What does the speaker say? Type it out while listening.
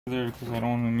there because I don't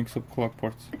want to mix up clock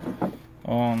parts.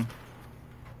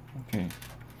 Okay.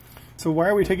 So why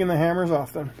are we taking the hammers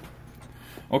off then?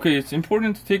 Okay, it's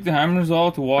important to take the hammers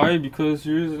out. Why? Because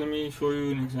let me show you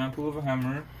an example of a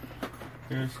hammer.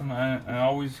 Here's some, I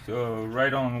always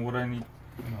write on what I need.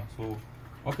 So,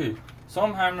 okay,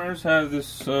 some hammers have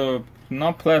this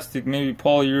not plastic, maybe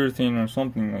polyurethane or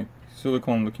something like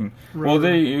silicone looking. Rubber.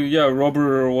 Well,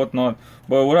 rubber or whatnot.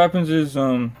 But what happens is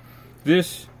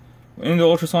this in the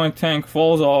ultrasonic tank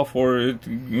falls off, or it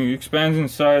expands in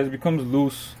size, becomes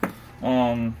loose.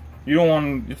 You don't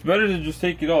want. It's better to just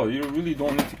take it out. You really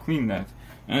don't need to clean that.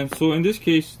 And so in this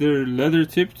case, they're leather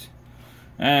tipped,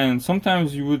 and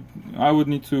sometimes I would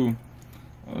need to.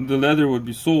 The leather would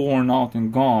be so worn out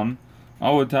and gone.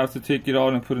 I would have to take it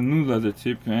out and put a new leather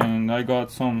tip. And I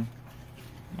got some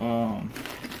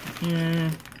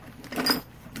here.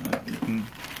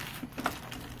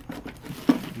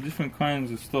 Different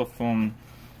kinds of stuff.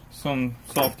 Some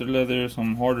softer leather,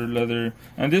 some harder leather,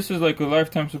 and this is like a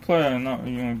lifetime supply. And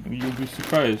you'll be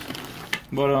surprised.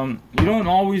 But you don't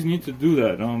always need to do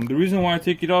that. The reason why I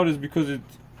take it out is because it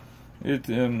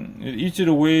eats it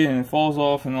away and it falls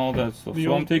off and all that stuff.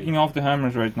 So I'm taking off the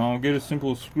hammers right now. I'll get a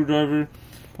simple screwdriver,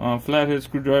 flathead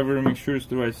screwdriver, make sure it's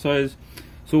the right size.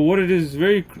 So what it is,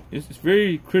 it's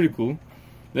very critical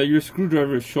that your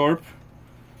screwdriver is sharp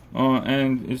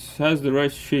and it has the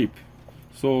right shape.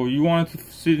 So you want it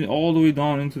to sit all the way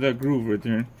down into that groove right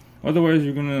there. Otherwise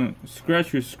you're gonna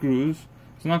scratch your screws.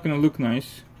 It's not gonna look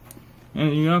nice,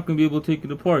 and you're not gonna be able to take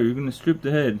it apart. You're gonna strip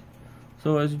the head.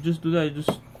 So as you just do that,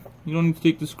 you don't need to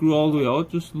take the screw all the way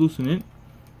out. Just loosen it.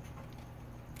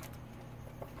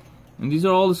 And these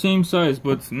are all the same size,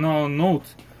 but now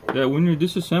note that when you're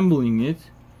disassembling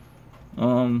it,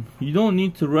 you don't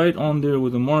need to write on there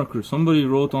with a marker. Somebody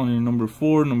wrote on here number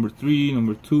 4, number 3,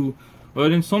 number 2.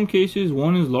 But in some cases,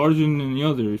 one is larger than the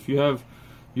other. If you have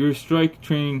your strike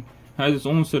train has its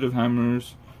own set of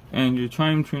hammers, and your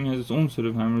chime train has its own set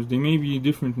of hammers, they may be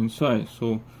different in size.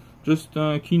 So just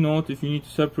key note, if you need to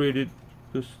separate it,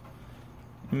 just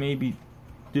it may be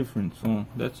different. So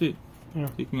that's it. Yeah.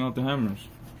 Taking out the hammers.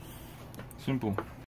 Simple.